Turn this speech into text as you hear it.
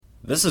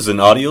This is an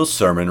audio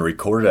sermon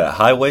recorded at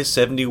Highway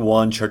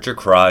 71 Church of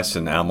Christ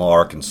in Alma,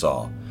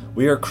 Arkansas.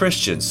 We are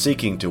Christians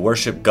seeking to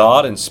worship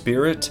God in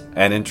spirit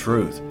and in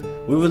truth.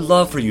 We would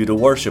love for you to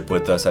worship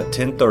with us at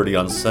 10:30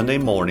 on Sunday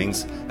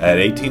mornings at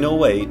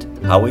 1808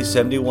 Highway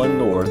 71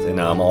 North in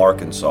Alma,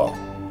 Arkansas.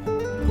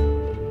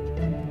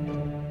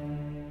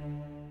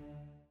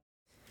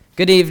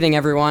 Good evening,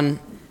 everyone.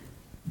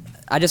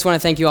 I just want to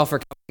thank you all for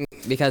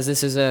coming because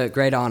this is a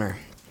great honor.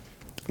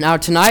 Now,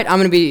 tonight I'm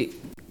going to be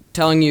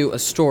telling you a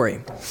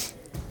story.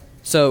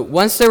 So,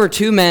 once there were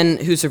two men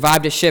who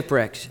survived a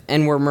shipwreck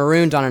and were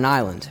marooned on an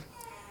island.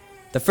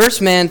 The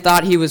first man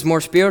thought he was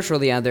more spiritual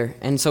than the other,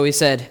 and so he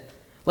said,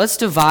 "Let's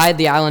divide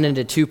the island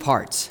into two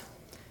parts.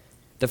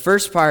 The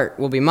first part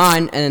will be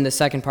mine, and then the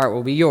second part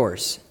will be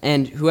yours.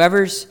 And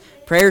whoever's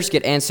prayers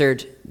get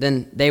answered,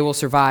 then they will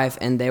survive,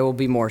 and they will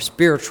be more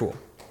spiritual."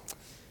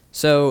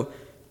 So,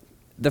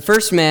 the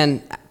first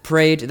man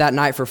prayed that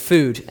night for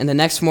food, and the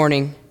next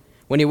morning,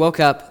 when he woke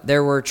up,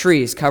 there were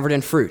trees covered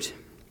in fruit.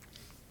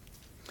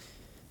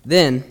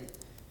 Then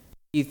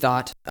he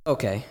thought,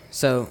 okay,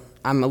 so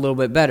I'm a little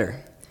bit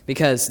better,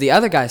 because the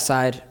other guy's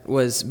side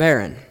was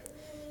barren.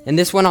 And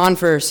this went on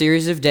for a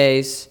series of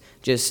days,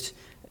 just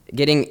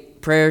getting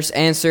prayers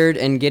answered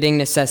and getting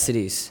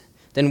necessities.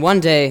 Then one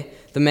day,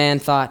 the man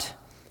thought,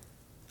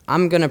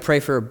 I'm going to pray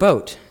for a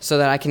boat so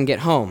that I can get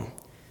home.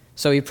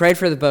 So he prayed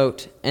for the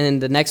boat, and then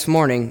the next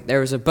morning, there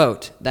was a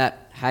boat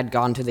that had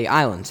gone to the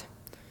island.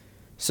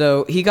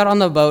 So he got on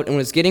the boat and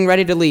was getting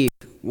ready to leave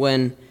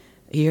when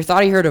he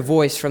thought he heard a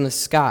voice from the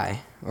sky,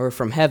 or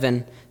from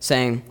heaven,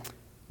 saying,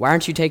 "Why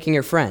aren't you taking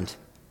your friend?"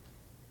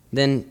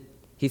 Then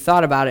he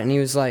thought about it and he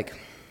was like,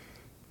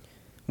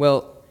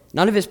 well,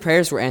 none of his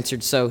prayers were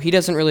answered, so he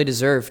doesn't really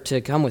deserve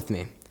to come with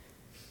me.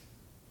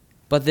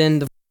 But then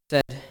the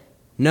voice said,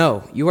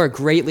 "No, you are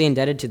greatly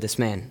indebted to this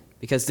man,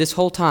 because this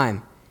whole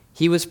time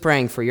he was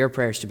praying for your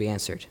prayers to be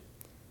answered."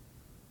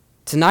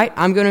 Tonight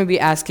I'm going to be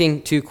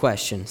asking two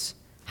questions.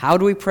 How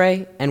do we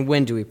pray, and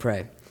when do we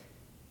pray?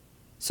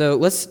 So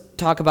let's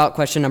talk about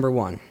question number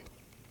one.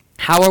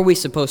 How are we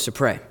supposed to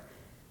pray?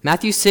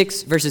 Matthew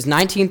 6, verses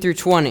 19 through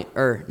 20,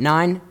 or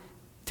 9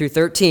 through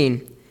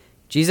 13,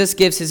 Jesus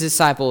gives his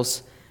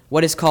disciples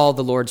what is called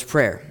the Lord's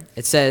Prayer.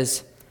 It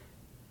says,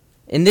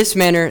 "In this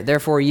manner,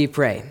 therefore, ye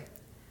pray.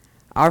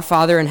 Our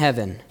Father in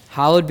heaven,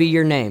 hallowed be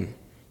your name.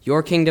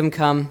 Your kingdom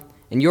come,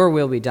 and your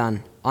will be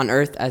done, on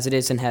earth as it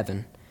is in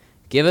heaven.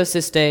 Give us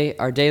this day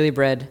our daily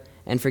bread,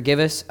 and forgive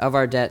us of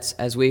our debts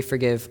as we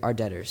forgive our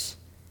debtors.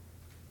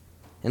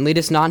 And lead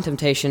us not in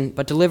temptation,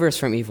 but deliver us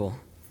from evil.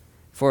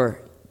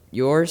 For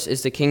yours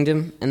is the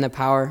kingdom, and the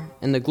power,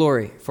 and the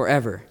glory,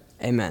 forever.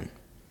 Amen."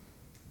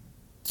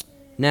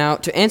 Now,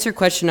 to answer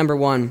question number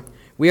one,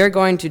 we are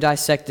going to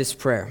dissect this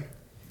prayer.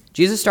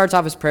 Jesus starts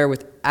off his prayer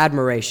with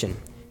admiration.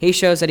 He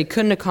shows that he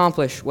couldn't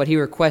accomplish what he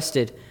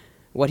requested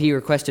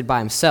by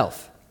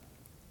himself.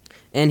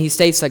 And he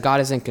states that God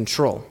is in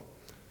control.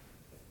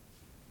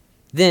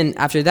 Then,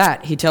 after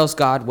that, he tells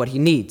God what he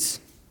needs.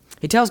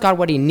 He tells God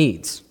what he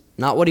needs,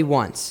 not what he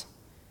wants.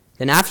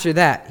 Then after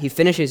that, he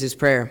finishes his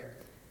prayer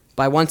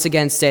by once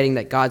again stating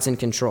that God's in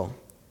control.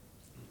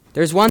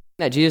 There's one thing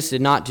that Jesus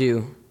did not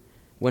do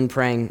when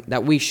praying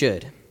that we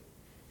should,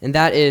 and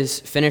that is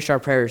finish our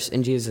prayers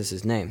in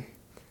Jesus' name.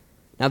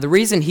 Now, the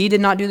reason he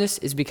did not do this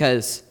is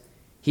because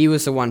he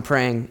was the one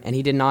praying, and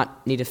he did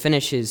not need to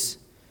finish his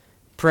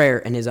prayer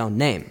in his own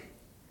name.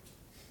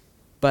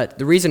 But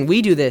the reason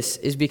we do this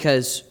is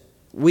because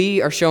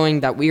we are showing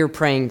that we are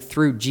praying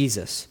through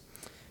Jesus.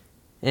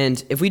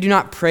 And if we do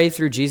not pray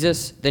through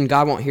Jesus, then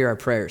God won't hear our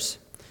prayers.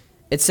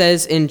 It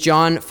says in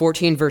John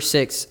 14, verse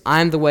 6,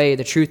 "I am the way,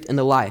 the truth, and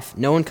the life.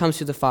 No one comes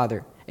to the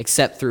Father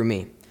except through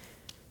me."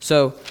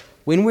 So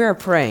when we are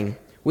praying,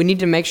 we need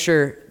to make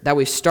sure that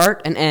we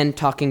start and end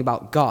talking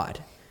about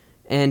God.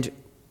 And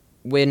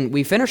when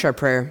we finish our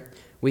prayer,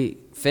 we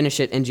finish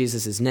it in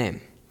Jesus'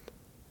 name.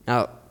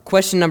 Now,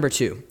 question number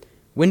two,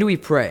 when do we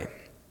pray?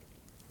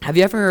 Have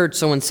you ever heard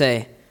someone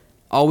say,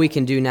 all we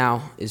can do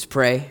now is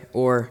pray,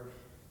 or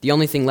the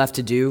only thing left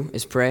to do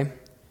is pray?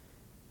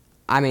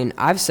 I mean,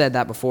 I've said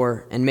that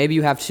before, and maybe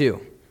you have too.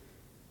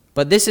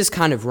 But this is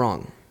kind of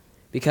wrong,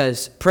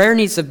 because prayer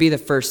needs to be the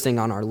first thing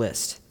on our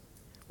list.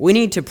 We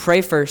need to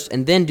pray first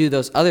and then do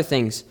those other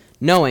things,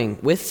 knowing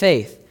with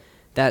faith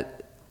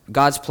that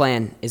God's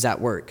plan is at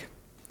work.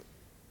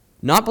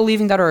 Not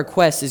believing that our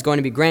request is going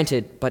to be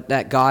granted, but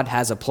that God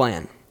has a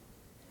plan.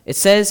 It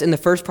says in the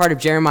first part of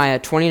Jeremiah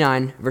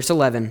 29, verse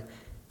 11,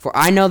 "For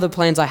I know the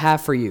plans I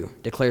have for you,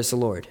 declares the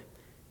Lord."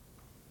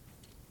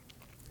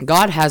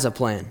 God has a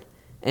plan,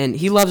 and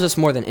he loves us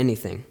more than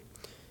anything.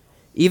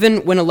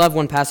 Even when a loved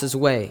one passes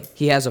away,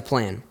 he has a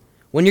plan.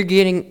 When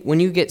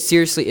you get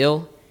seriously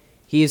ill,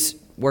 he is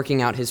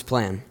working out his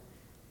plan.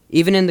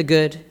 Even in the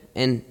good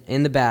and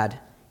in the bad,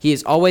 he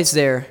is always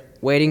there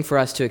waiting for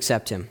us to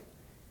accept him.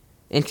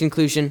 In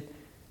conclusion,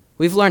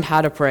 we've learned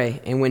how to pray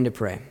and when to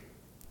pray.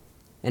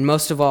 And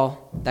most of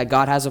all, that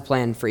God has a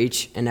plan for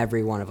each and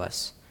every one of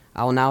us.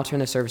 I will now turn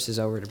the services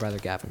over to Brother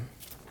Gavin.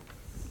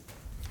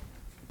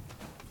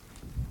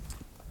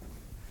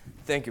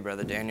 Thank you,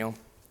 Brother Daniel.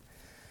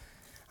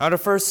 I want to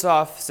first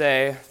off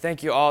say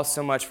thank you all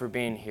so much for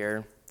being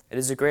here. It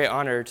is a great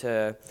honor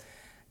to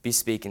be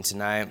speaking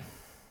tonight.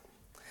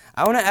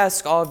 I want to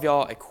ask all of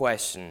y'all a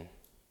question.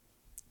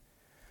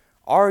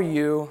 Are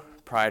you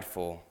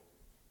prideful?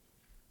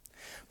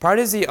 Pride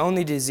is the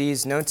only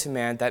disease known to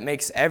man that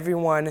makes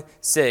everyone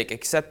sick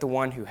except the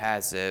one who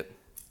has it.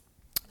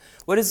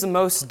 What is the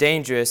most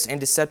dangerous and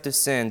deceptive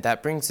sin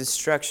that brings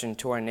destruction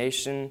to our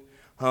nation,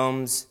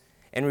 homes,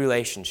 and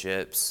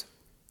relationships?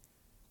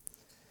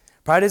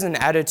 Pride is an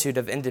attitude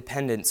of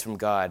independence from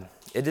God.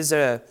 It is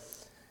a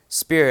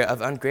spirit of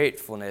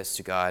ungratefulness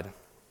to God.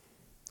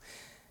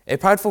 A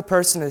prideful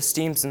person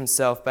esteems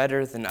himself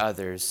better than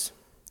others.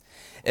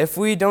 If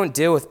we don't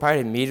deal with pride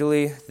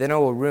immediately, then it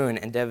will ruin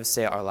and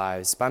devastate our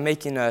lives by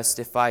making us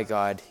defy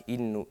God,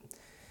 eating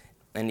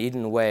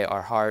away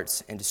our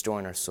hearts and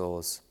destroying our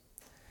souls.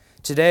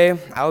 Today,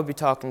 I will be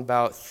talking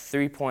about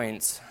 3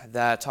 points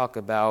that talk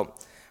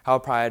about how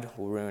pride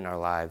will ruin our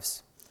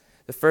lives.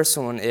 The first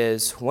one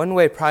is, one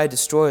way pride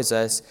destroys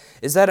us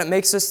is that it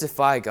makes us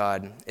defy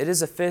God. It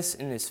is a fist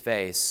in his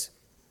face.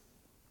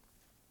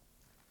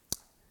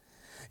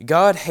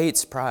 God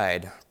hates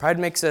pride. Pride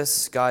makes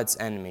us God's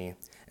enemy.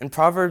 In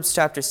Proverbs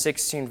chapter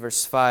 16,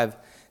 verse 5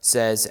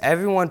 says,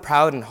 "Everyone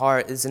proud in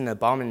heart is an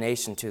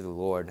abomination to the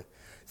Lord.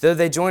 Though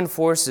they join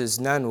forces,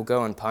 none will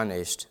go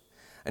unpunished."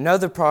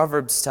 Another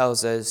Proverbs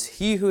tells us,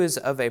 "He who is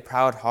of a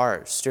proud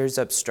heart stirs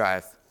up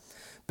strife,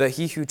 but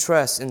he who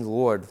trusts in the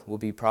Lord will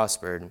be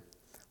prospered."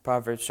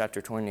 Proverbs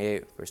chapter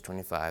 28, verse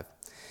 25.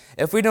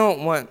 If we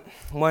don't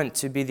want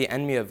to be the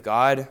enemy of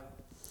God,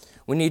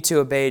 we need to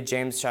obey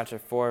James chapter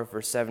 4,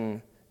 verse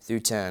 7 through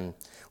 10,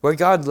 where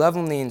God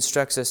lovingly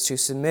instructs us to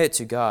submit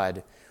to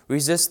God,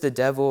 resist the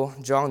devil,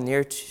 draw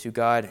near to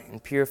God,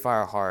 and purify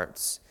our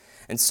hearts,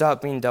 and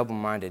stop being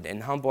double-minded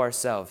and humble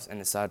ourselves in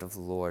the sight of the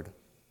Lord.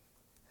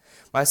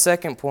 My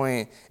second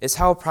point is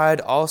how pride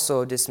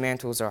also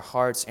dismantles our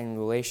hearts and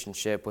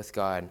relationship with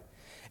God.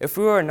 If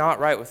we are not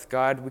right with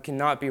God, we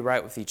cannot be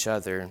right with each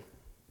other.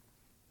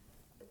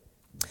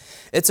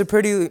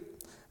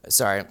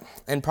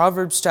 In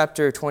Proverbs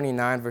chapter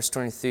 29, verse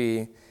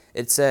 23,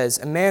 it says,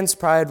 "A man's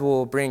pride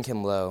will bring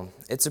him low."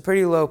 It's a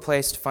pretty low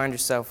place to find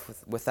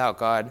yourself without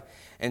God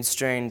and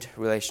strained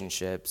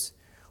relationships.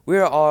 We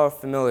are all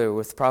familiar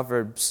with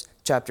Proverbs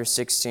chapter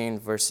 16,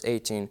 verse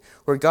 18,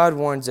 where God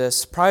warns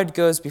us, "Pride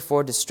goes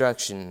before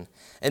destruction,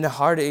 and a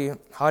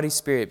haughty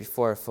spirit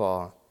before a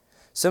fall."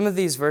 Some of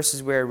these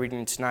verses we are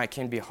reading tonight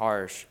can be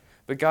harsh,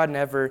 but God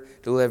never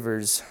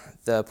delivers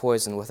the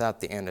poison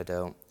without the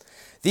antidote.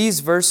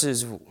 These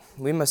verses,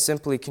 we must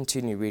simply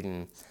continue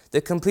reading.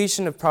 The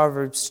completion of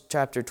Proverbs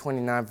chapter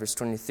 29, verse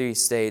 23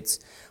 states,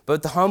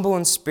 "But the humble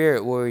in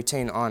spirit will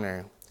retain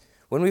honor."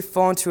 When we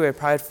fall into a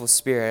prideful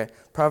spirit,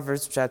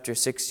 Proverbs chapter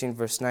 16,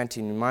 verse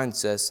 19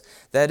 reminds us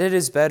that it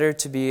is better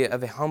to be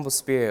of a humble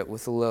spirit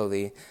with the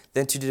lowly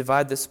than to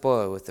divide the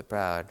spoil with the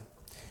proud.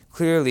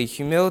 Clearly,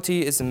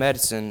 humility is the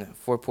medicine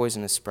for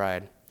poisonous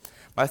pride.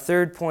 My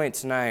third point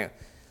tonight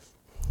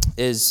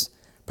is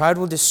pride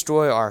will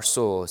destroy our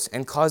souls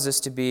and cause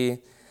us to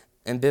be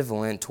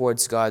ambivalent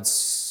towards God's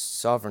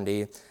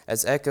sovereignty,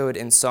 as echoed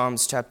in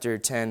Psalms chapter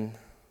 10,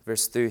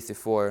 verse 3 through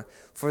 4.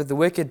 "For the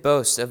wicked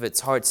boasts of its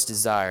heart's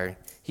desire.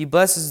 He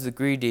blesses the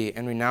greedy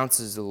and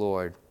renounces the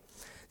Lord.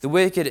 The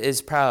wicked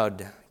is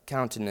proud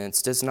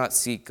countenance, does not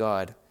seek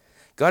God.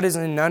 God is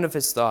in none of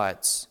his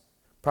thoughts."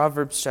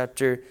 Proverbs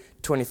chapter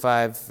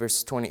 25,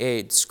 verse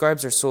 28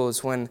 describes our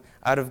souls when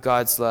out of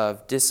God's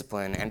love,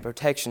 discipline, and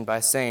protection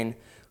by saying,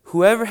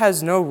 "Whoever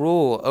has no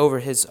rule over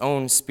his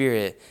own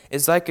spirit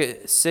is like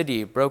a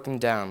city broken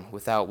down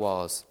without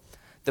walls."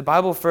 The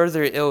Bible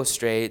further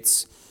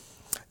illustrates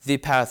the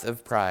path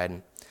of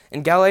pride.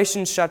 In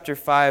Galatians chapter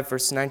 5,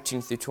 verse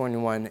 19 through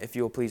 21, if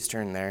you will please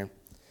turn there.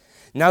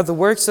 "Now the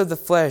works of the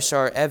flesh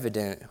are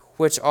evident,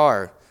 which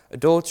are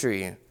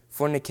adultery,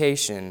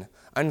 fornication,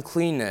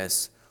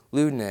 uncleanness,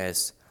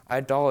 lewdness,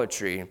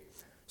 idolatry,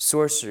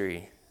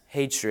 sorcery,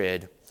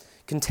 hatred,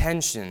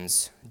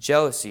 contentions,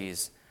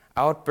 jealousies,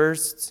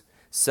 outbursts,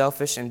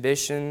 selfish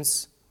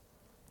ambitions,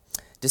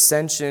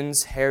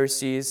 dissensions,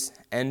 heresies,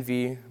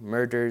 envy,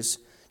 murders,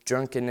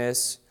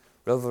 drunkenness,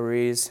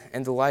 revelries,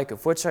 and the like,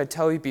 of which I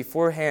tell you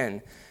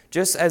beforehand,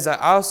 just as I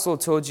also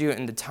told you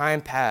in the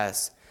time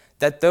past,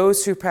 that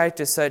those who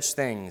practice such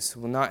things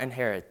will not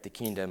inherit the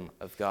kingdom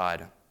of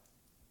God."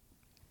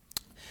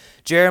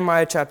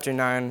 Jeremiah chapter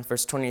 9,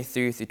 verse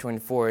 23 through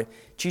 24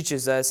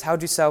 teaches us how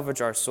to salvage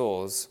our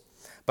souls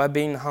by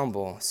being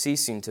humble,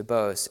 ceasing to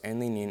boast, and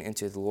leaning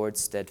into the Lord's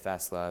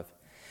steadfast love.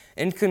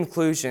 In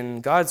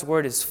conclusion, God's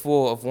word is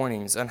full of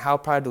warnings on how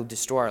pride will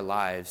destroy our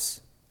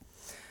lives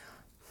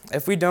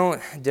if we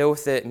don't deal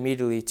with it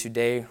immediately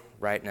today,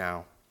 right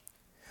now.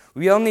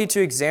 We all need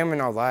to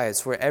examine our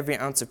lives for every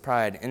ounce of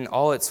pride in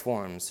all its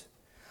forms.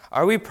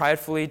 Are we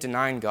pridefully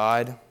denying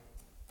God,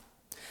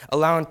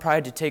 allowing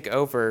pride to take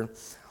over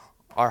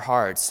our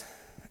hearts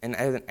and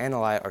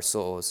analyze our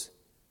souls?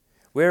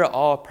 We are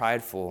all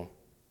prideful.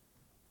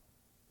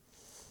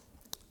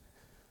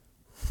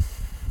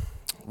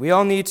 We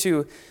all need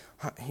to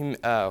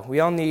We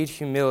all need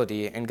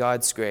humility and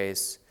God's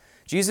grace.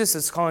 Jesus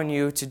is calling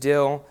you to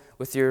deal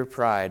with your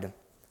pride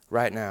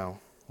right now.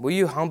 Will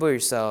you humble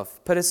yourself,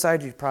 put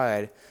aside your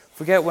pride,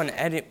 forget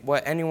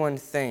what anyone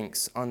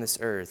thinks on this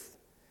earth,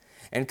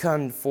 and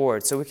come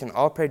forward so we can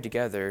all pray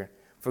together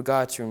for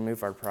God to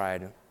remove our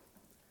pride?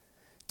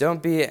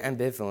 Don't be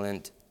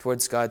ambivalent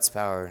towards God's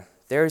power.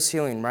 There is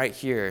healing right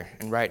here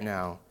and right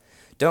now.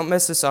 Don't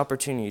miss this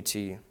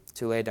opportunity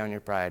to lay down your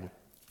pride.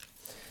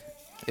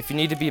 If you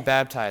need to be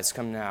baptized,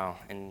 come now,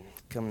 and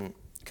come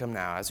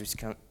now as we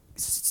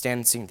stand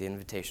and sing the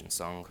invitation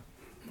song.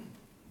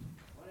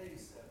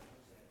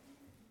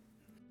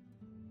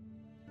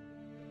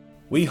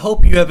 We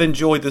hope you have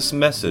enjoyed this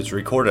message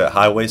recorded at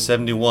Highway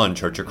 71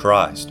 Church of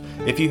Christ.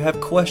 If you have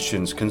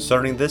questions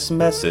concerning this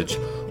message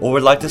or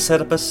would like to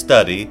set up a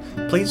study,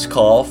 please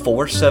call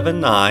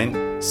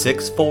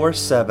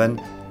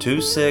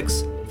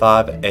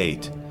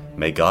 479-647-2658.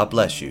 May God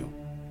bless you.